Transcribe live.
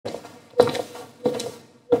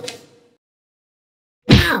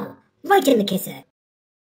right in the kisser.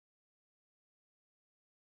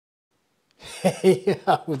 Hey,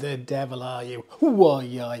 how the devil are you?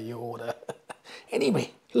 Why are you order?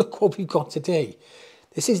 Anyway, look what we've got today.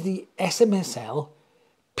 This is the SMSL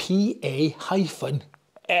PA-X,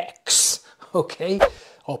 okay,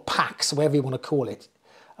 or PAX, whatever you want to call it.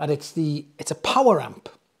 And it's a power amp,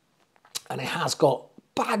 and it has got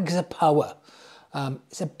bags of power.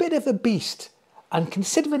 It's a bit of a beast, and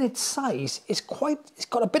considering its size, it's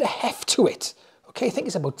got a bit of heft to it. Okay, I think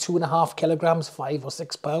it's about 2.5 kilograms, 5 or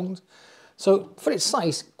 6 pounds. So for its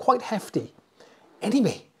size, quite hefty.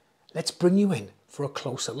 Anyway, let's bring you in for a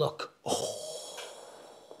closer look. Oh.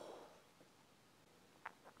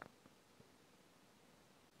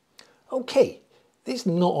 Okay, there's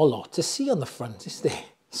not a lot to see on the front, is there?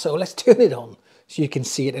 So let's turn it on so you can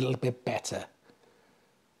see it a little bit better.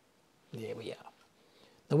 There we are.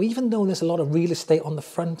 Now, even though there's a lot of real estate on the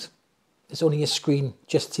front, there's only a screen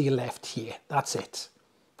just to your left here. That's it.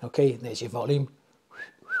 Okay, there's your volume.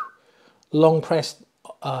 Long press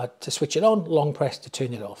to switch it on, long press to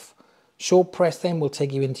turn it off. Short press then will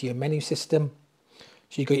take you into your menu system.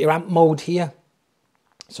 So you've got your amp mode here.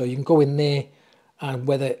 So you can go in there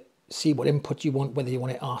and see what input you want, whether you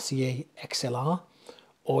want it RCA, XLR,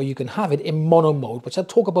 or you can have it in mono mode, which I'll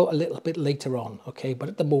talk about a little bit later on, okay? But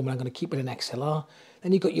at the moment, I'm going to keep it in XLR.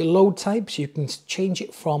 Then you've got your load type, so you can change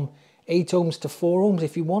it from 8 ohms to 4 ohms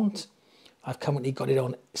if you want. I've currently got it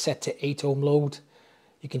on set to 8 ohm load.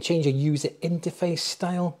 You can change your user interface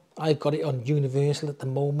style. I've got it on universal at the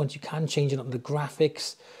moment. You can change it on the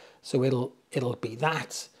graphics, so it'll be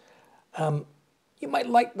that. You might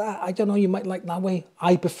like that. I don't know. You might like that way.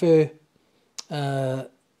 I prefer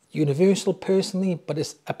universal personally, but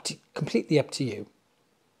it's completely up to you.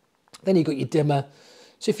 Then you've got your dimmer.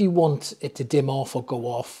 So if you want it to dim off or go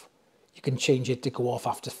off, you can change it to go off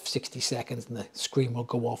after 60 seconds, and the screen will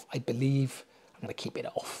go off. I believe I'm going to keep it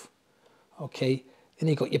off. Okay. Then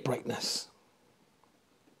you've got your brightness.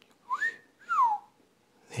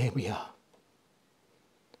 There we are.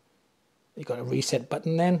 You've got a reset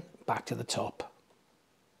button then, back to the top.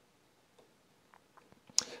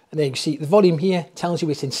 And then you see the volume here tells you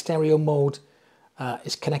it's in stereo mode.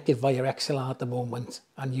 It's connected via XLR at the moment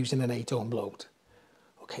and using an 8 ohm load.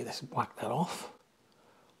 Okay, let's whack that off.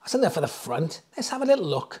 That's enough for the front. Let's have a little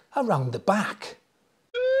look around the back.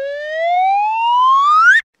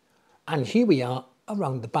 And here we are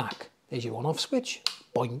around the back. There's your on-off switch.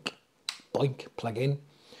 Boink, boink, plug in.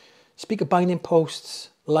 Speaker binding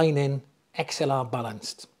posts, line in, XLR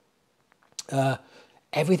balanced.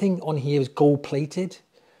 Everything on here is gold plated.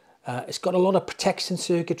 It's got a lot of protection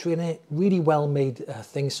circuitry in it, really well made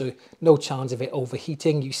things, so no chance of it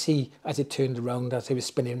overheating. You see as it turned around, as it was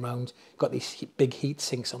spinning around, got these big heat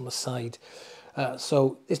sinks on the side.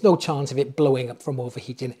 So there's no chance of it blowing up from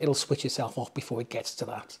overheating. It'll switch itself off before it gets to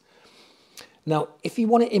that. Now, if you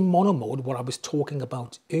want it in mono mode, what I was talking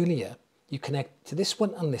about earlier, you connect to this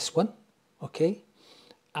one and this one, okay?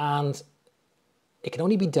 And it can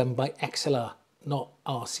only be done by XLR, not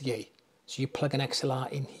RCA. So you plug an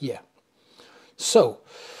XLR in here. So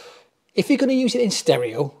if you're going to use it in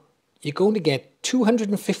stereo, you're going to get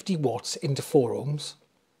 250 watts into 4 ohms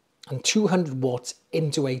and 200 watts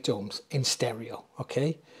into 8 ohms in stereo,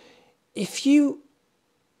 okay? If you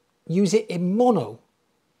use it in mono,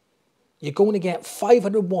 you're going to get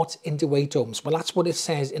 500 watts into 8 ohms. Well, that's what it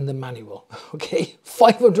says in the manual, okay?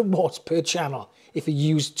 500 watts per channel if you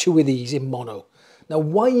use 2 of these in mono. Now,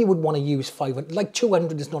 why you would want to use 500, like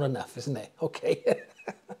 200 is not enough, isn't it? Okay.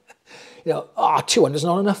 200 is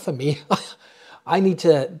not enough for me. I need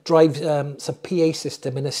to drive some PA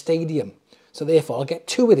system in a stadium. So therefore, I'll get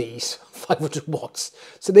 2 of these, 500 watts.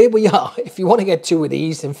 So there we are. If you want to get 2 of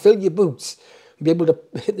these and fill your boots, you'll be able to,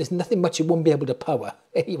 there's nothing much you won't be able to power.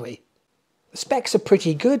 Anyway, the specs are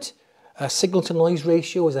pretty good. Signal to noise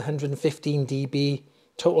ratio is 115 dB.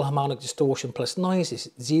 Total harmonic distortion plus noise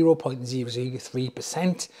is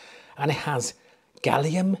 0.003%, and it has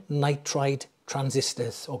gallium nitride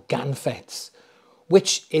transistors, or GaN FETs,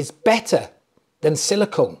 which is better than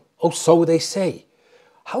silicone. Oh, so they say.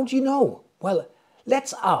 How do you know? Well,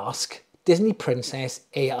 let's ask Disney Princess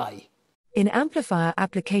AI. In amplifier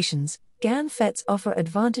applications, GaN FETs offer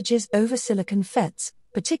advantages over silicon FETs,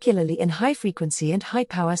 particularly in high-frequency and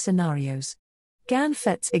high-power scenarios. GaN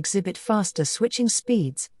FETs exhibit faster switching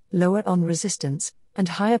speeds, lower on resistance, and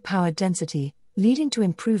higher power density, leading to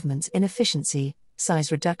improvements in efficiency,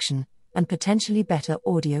 size reduction, and potentially better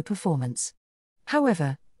audio performance.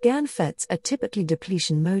 However, GaN FETs are typically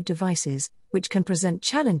depletion mode devices, which can present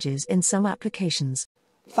challenges in some applications.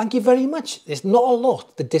 Thank you very much. There's not a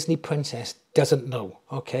lot the Disney Princess doesn't know,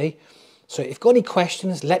 okay? So if you've got any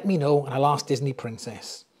questions, let me know and I'll ask Disney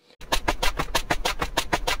Princess.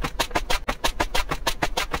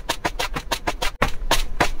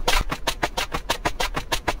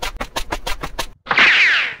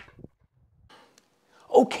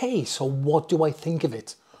 Okay, so what do I think of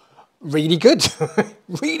it? Really good,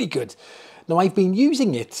 really good. Now I've been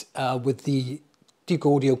using it with the Duke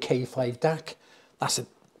Audio K5 DAC. That's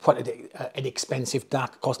quite an expensive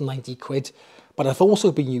DAC, cost 90 quid. But I've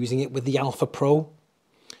also been using it with the Alpha Pro.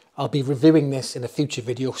 I'll be reviewing this in a future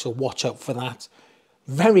video, so watch out for that.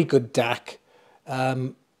 Very good DAC.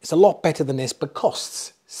 It's a lot better than this, but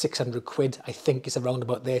costs 600 quid, I think is around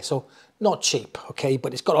about there. So not cheap, okay?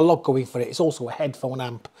 But it's got a lot going for it. It's also a headphone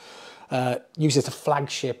amp. Uses a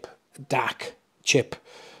flagship DAC chip.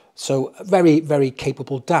 So very, very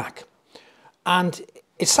capable DAC. And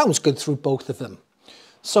it sounds good through both of them.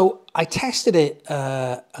 So I tested it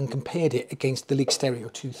and compared it against the Leak Stereo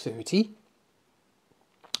 230.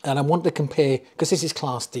 And I want to compare, because this is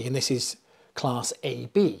Class D and this is Class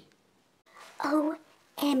AB.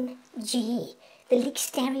 OMG, the Leak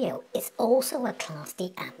Stereo is also a Class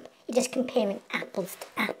D amp. You're just comparing apples to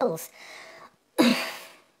apples.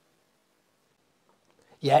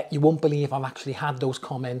 Yeah, you won't believe I've actually had those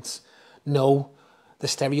comments. No, the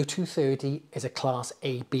Stereo 230 is a Class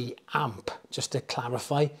AB amp. Just to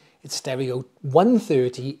clarify, its Stereo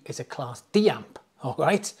 130 is a Class D amp. All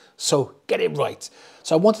right, so get it right.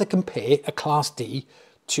 So I wanted to compare a Class D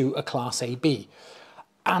to a Class AB.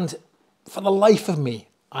 And for the life of me,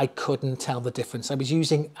 I couldn't tell the difference. I was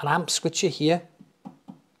using an amp switcher here.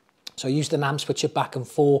 So I used an amp switcher back and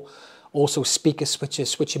forth. Also speaker switcher,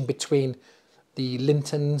 switching between the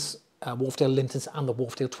Lintons, Wharfedale Lintons and the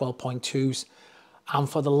Wharfedale 12.2s. And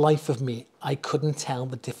for the life of me, I couldn't tell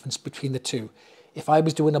the difference between the two. If I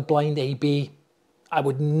was doing a blind AB, I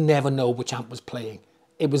would never know which amp was playing.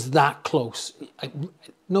 It was that close. I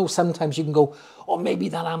know sometimes you can go, oh, maybe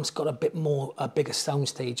that amp's got a bit more, a bigger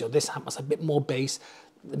soundstage, or this amp has a bit more bass.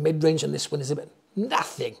 The mid-range on this one is a bit,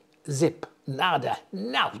 nothing, zip, nada,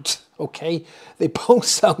 nout, okay? They both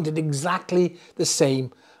sounded exactly the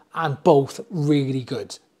same and both really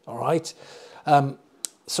good, all right?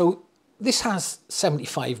 So this has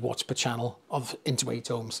 75 watts per channel into 8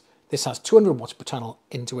 ohms. This has 200 watts per channel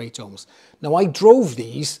into 8 ohms. Now I drove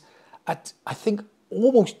these at, I think,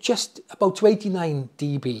 almost just about to 89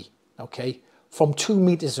 dB, okay, from 2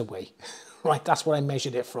 meters away, right? That's where I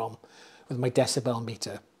measured it from with my decibel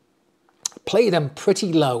meter. Played them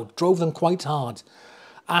pretty loud, drove them quite hard.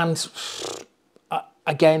 And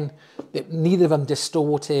again, neither of them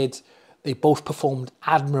distorted. They both performed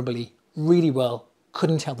admirably, really well.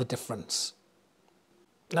 Couldn't tell the difference.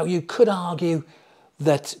 Now you could argue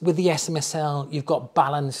that with the SMSL, you've got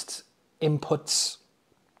balanced inputs.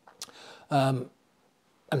 And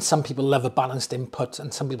some people love a balanced input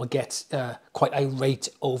and some people get quite irate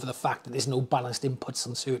over the fact that there's no balanced inputs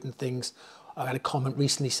on certain things. I had a comment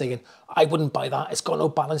recently saying, I wouldn't buy that. It's got no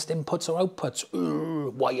balanced inputs or outputs.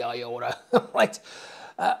 Ooh, why I order, right?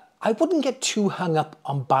 I wouldn't get too hung up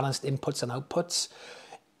on balanced inputs and outputs.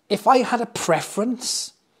 If I had a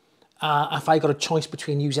preference, if I got a choice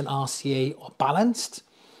between using RCA or balanced,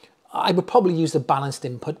 I would probably use the balanced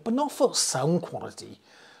input, but not for sound quality.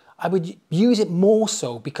 I would use it more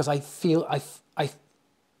so because I feel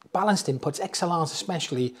balanced inputs, XLRs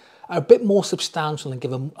especially, are a bit more substantial and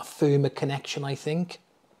give them a firmer connection, I think.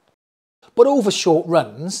 But over short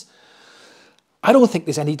runs, I don't think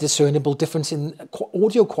there's any discernible difference in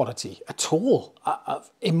audio quality at all.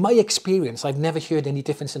 In my experience, I've never heard any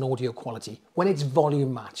difference in audio quality when it's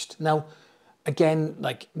volume matched. Now, again,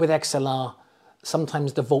 like with XLR,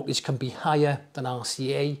 sometimes the voltage can be higher than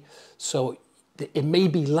RCA, so it may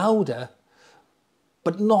be louder,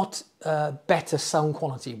 but not better sound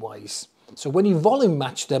quality wise. So when you volume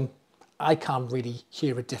match them, I can't really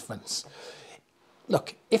hear a difference.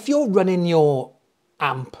 Look, if you're running your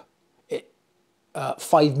amp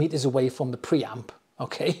 5 meters away from the preamp,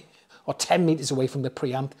 okay, or 10 meters away from the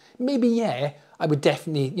preamp, maybe, yeah, I would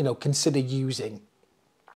definitely, you know, consider using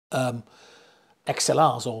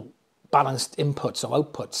XLRs or balanced inputs or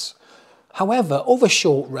outputs. However, over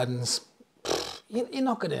short runs, it's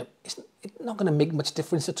not gonna make much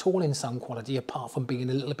difference at all in sound quality apart from being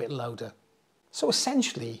a little bit louder. So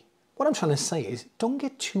essentially, what I'm trying to say is don't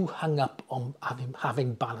get too hung up on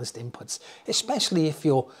having balanced inputs, especially if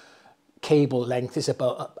your cable length is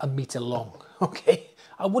about a meter long, okay?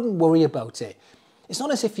 I wouldn't worry about it. It's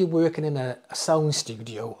not as if you're working in a sound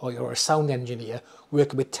studio or you're a sound engineer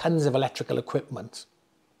working with tons of electrical equipment,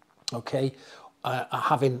 okay?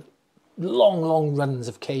 Having long runs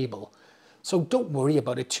of cable. So don't worry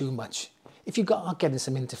about it too much. if you are getting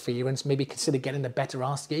some interference, maybe consider getting a better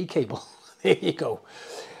RCA cable. There you go.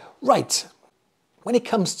 Right, when it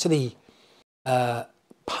comes to the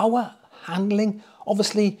power handling,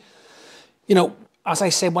 obviously, you know, as I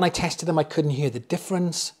said, when I tested them, I couldn't hear the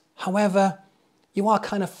difference. However, you are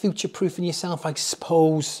kind of future-proofing yourself, I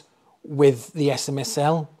suppose, with the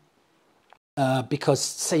SMSL. Because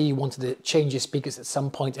say you wanted to change your speakers at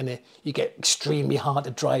some point and you get extremely hard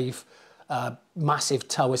to drive massive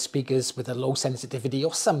tower speakers with a low sensitivity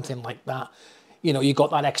or something like that, you know, you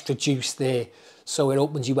got that extra juice there, so it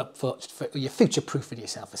opens you up for your future-proofing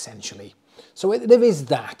yourself, essentially. So there is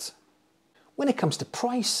that. When it comes to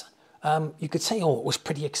price, you could say, oh, it was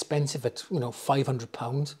pretty expensive at, you know,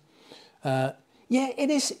 £500. Yeah, it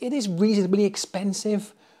is reasonably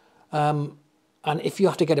expensive. And if you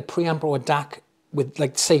have to get a preamp or a DAC with,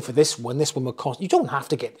 like, say for this one will cost, you don't have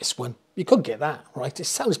to get this one. You could get that, right? It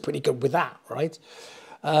sounds pretty good with that, right?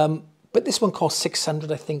 But this one costs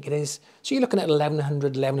 600, I think it is. So you're looking at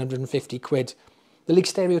 1100, 1150 quid. The Leak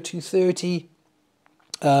Stereo 230,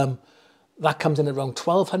 that comes in at around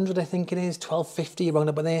 1200, I think it is, 1250, around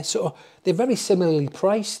about there. So they're very similarly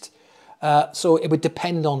priced. So it would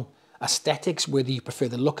depend on aesthetics, whether you prefer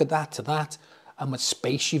the look of that to that, how much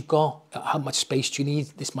space you've got, how much space do you need.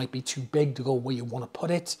 This might be too big to go where you want to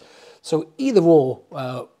put it. So either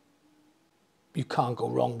or, you can't go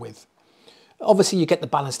wrong with. Obviously, you get the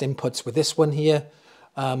balanced inputs with this one here,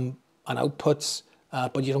 and outputs,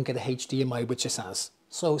 but you don't get a HDMI, which this has.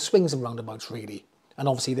 So swings and roundabouts, really. And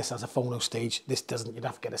obviously, this has a phono stage. This doesn't. You'd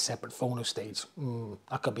have to get a separate phono stage.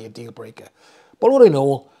 That could be a deal breaker. But all in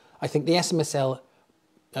all, I think the SMSL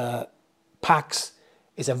PAX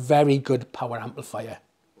is a very good power amplifier.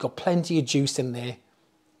 Got plenty of juice in there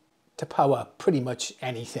to power pretty much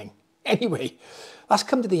anything. Anyway, that's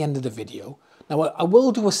come to the end of the video. Now, I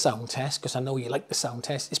will do a sound test because I know you like the sound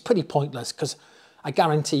test. It's pretty pointless because I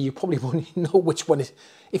guarantee you probably won't know which one is.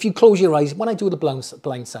 If you close your eyes, when I do the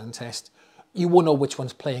blind sound test, you won't know which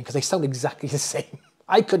one's playing because they sound exactly the same.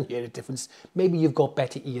 I couldn't hear the difference. Maybe you've got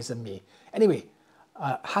better ears than me. Anyway,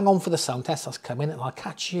 hang on for the sound test that's coming and I'll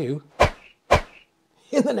catch you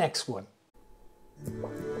in the next one.